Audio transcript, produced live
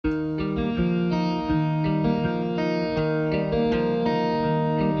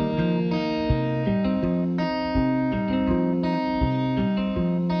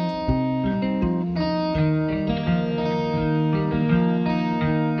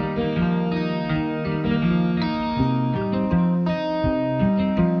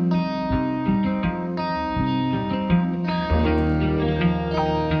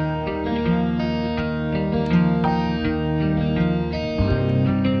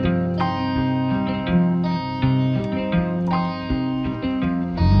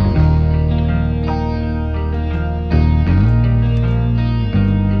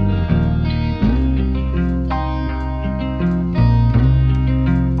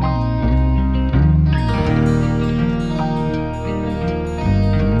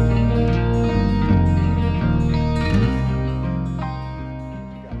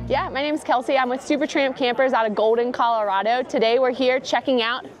Kelsey. I'm with Supertramp Campers out of Golden, Colorado. Today we're here checking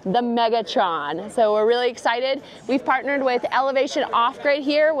out the MEGATRON. So we're really excited. We've partnered with Elevation Off-Grid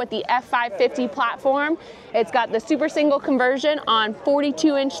here with the F550 platform. It's got the super single conversion on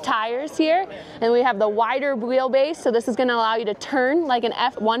 42-inch tires here, and we have the wider wheelbase, so this is going to allow you to turn like an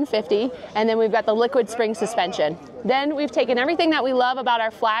F150, and then we've got the liquid spring suspension. Then we've taken everything that we love about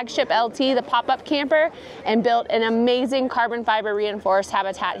our flagship LT, the pop-up camper, and built an amazing carbon fiber reinforced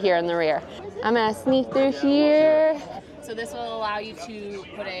habitat here in the rear. I'm going to sneak through here. So this will allow you to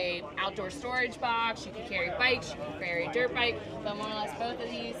put a outdoor storage box, you can carry bikes, you can carry a dirt bike, but more or less both of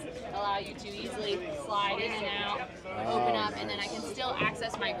these allow you to easily slide in and out, open up, and then I can still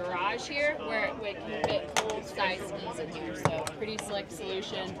access my garage here where it can fit full-size skis in here. So pretty slick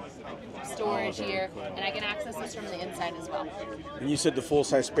solution, storage here, and I can access this from the inside as well. And you said the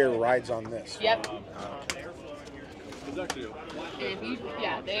full-size spare rides on this? Yep.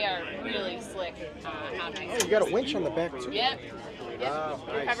 Yeah, they are really slick. How nice. Oh, you got a winch on the back too? Yep. Nice.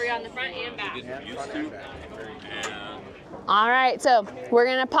 Recovery on the front and back. Yeah, front and back. All right, so we're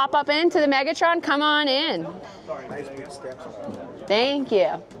gonna pop up into the MEGATRON. Come on in. Nice big steps. Thank you.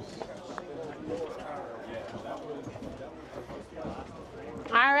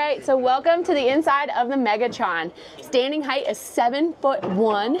 All right, so welcome to the inside of the MEGATRON. Standing height is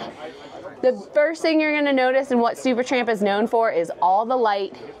 7'1". The first thing you're gonna notice and what Supertramp is known for is all the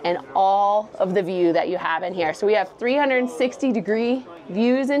light and all of the view that you have in here. So we have 360-degree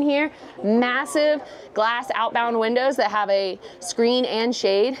views in here, massive glass outbound windows that have a screen and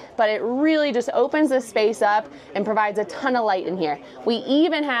shade, but it really just opens the space up and provides a ton of light in here. We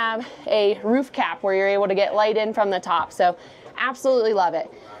even have a roof cap where you're able to get light in from the top, so absolutely love it.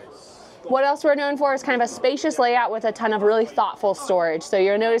 What else we're known for is kind of a spacious layout with a ton of really thoughtful storage. So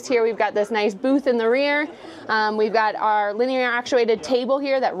you'll notice here we've got this nice booth in the rear. We've got our linear actuated table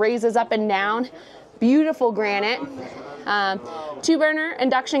here that raises up and down. Beautiful granite. 2-burner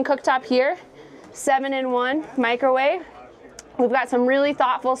induction cooktop here. 7-in-1 microwave. We've got some really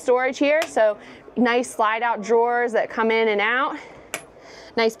thoughtful storage here. So nice slide out drawers that come in and out.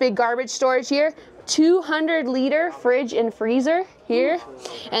 Nice big garbage storage here. 200-liter fridge and freezer here,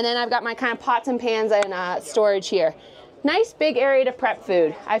 and then I've got my kind of pots and pans and storage here. Nice big area to prep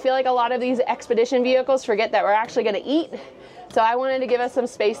food. I feel like a lot of these expedition vehicles forget that we're actually going to eat, so I wanted to give us some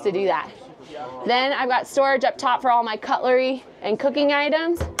space to do that. Then I've got storage up top for all my cutlery and cooking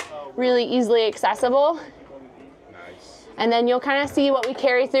items, really easily accessible. And then you'll kind of see what we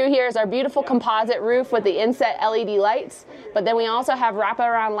carry through here is our beautiful composite roof with the inset LED lights. But then we also have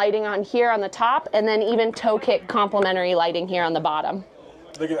wraparound lighting on here on the top, and then even toe kick complementary lighting here on the bottom.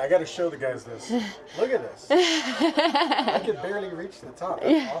 Look at, I got to show the guys this. Look at this. I could barely reach the top.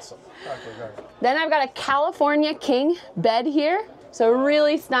 That's awesome. Okay, guys. Then I've got a California King bed here. So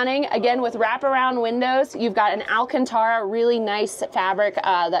really stunning, again with wraparound windows. You've got an Alcantara, really nice fabric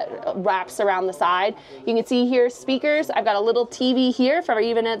that wraps around the side. You can see here speakers. I've got a little TV here for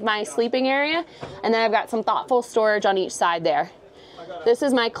even at my sleeping area. And then I've got some thoughtful storage on each side there. This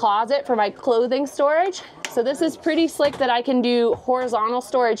is my closet for my clothing storage. So this is pretty slick that I can do horizontal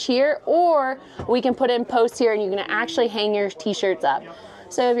storage here, or we can put in posts here and you can actually hang your t-shirts up.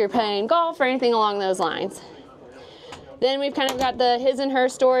 So if you're playing golf or anything along those lines. Then we've kind of got the his and her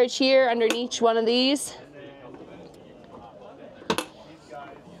storage here underneath each one of these.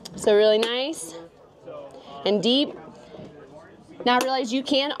 So really nice and deep. Now realize you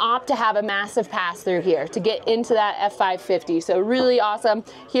can opt to have a massive pass through here to get into that F550. So really awesome.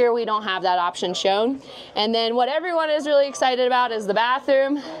 Here we don't have that option shown. And then what everyone is really excited about is the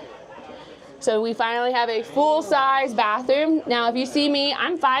bathroom. So we finally have a full-size bathroom. Now if you see me,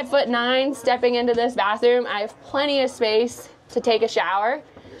 I'm 5'9" stepping into this bathroom. I have plenty of space to take a shower.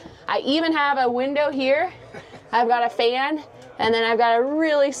 I even have a window here. I've got a fan, and then I've got a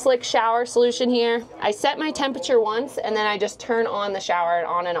really slick shower solution here. I set my temperature once, and then I just turn on the shower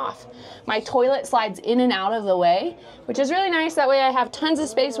on and off. My toilet slides in and out of the way, which is really nice. That way I have tons of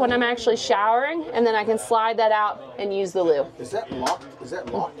space when I'm actually showering, and then I can slide that out and use the loo. Is that locked? Is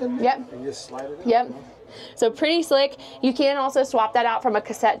that locked in there? Yep. And you just slide it in? Yep. So pretty slick. You can also swap that out from a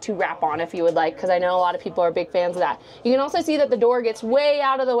cassette to wrap on if you would like, because I know a lot of people are big fans of that. You can also see that the door gets way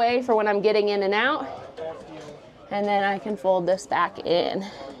out of the way for when I'm getting in and out. And then I can fold this back in.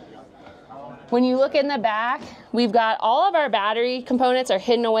 When you look in the back, we've got all of our battery components are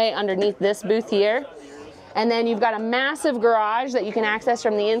hidden away underneath this booth here. And then you've got a massive garage that you can access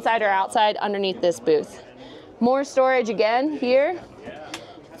from the inside or outside underneath this booth. More storage again here.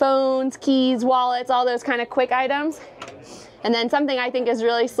 Phones, keys, wallets, all those kind of quick items. And then something I think is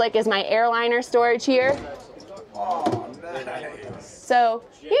really slick is my airliner storage here. Oh, nice. So,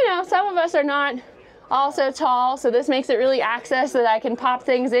 you know, some of us are not also tall, so this makes it really access that I can pop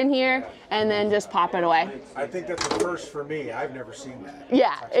things in here and then just pop it away. I think that's the first for me. I've never seen that.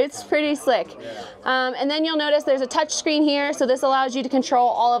 Yeah, it's pretty slick. And then you'll notice there's a touch screen here, so this allows you to control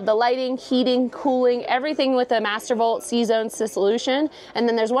all of the lighting, heating, cooling, everything with the Master Volt C-Zone solution. And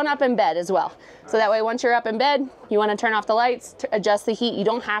then there's one up in bed as well. So that way, once you're up in bed, you want to turn off the lights, to adjust the heat. You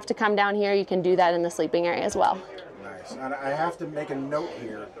don't have to come down here. You can do that in the sleeping area as well. Nice. And I have to make a note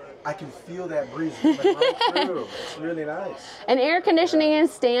here. I can feel that breeze coming right through. It's really nice. And air conditioning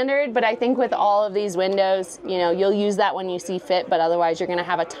is standard, but I think with all of these windows, you know, you'll use that when you see fit, but otherwise you're gonna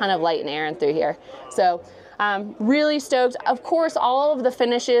have a ton of light and air in through here. So really stoked. Of course, all of the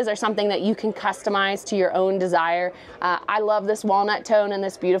finishes are something that you can customize to your own desire. I love this walnut tone and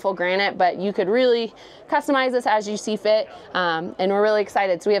this beautiful granite, but you could really customize this as you see fit. And we're really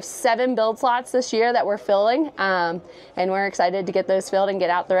excited. So we have 7 build slots this year that we're filling, and we're excited to get those filled and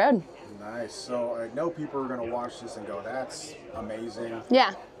get out the road. Nice. So I know people are going to watch this and go, that's amazing.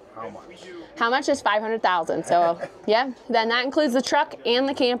 Yeah. How much? How much is $500,000? So yeah, then that includes the truck and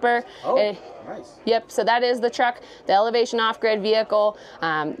the camper. Oh, nice. Yep, so that is the truck, the elevation off-grid vehicle.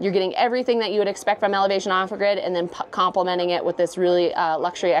 You're getting everything that you would expect from elevation off-grid, and then complementing it with this really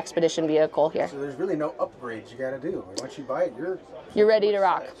luxury expedition vehicle here. So there's really no upgrades you got to do. Once you buy it, you're ready to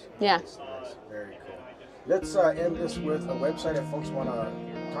rock. Yeah. Nice. Very cool. Let's end this with a website if folks want to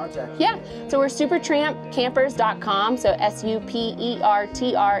contact you. Yeah, so we're supertrampcampers.com, so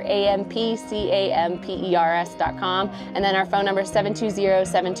supertrampcampers.com, and then our phone number is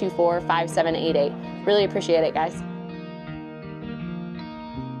 720-724-5788. Really appreciate it, guys.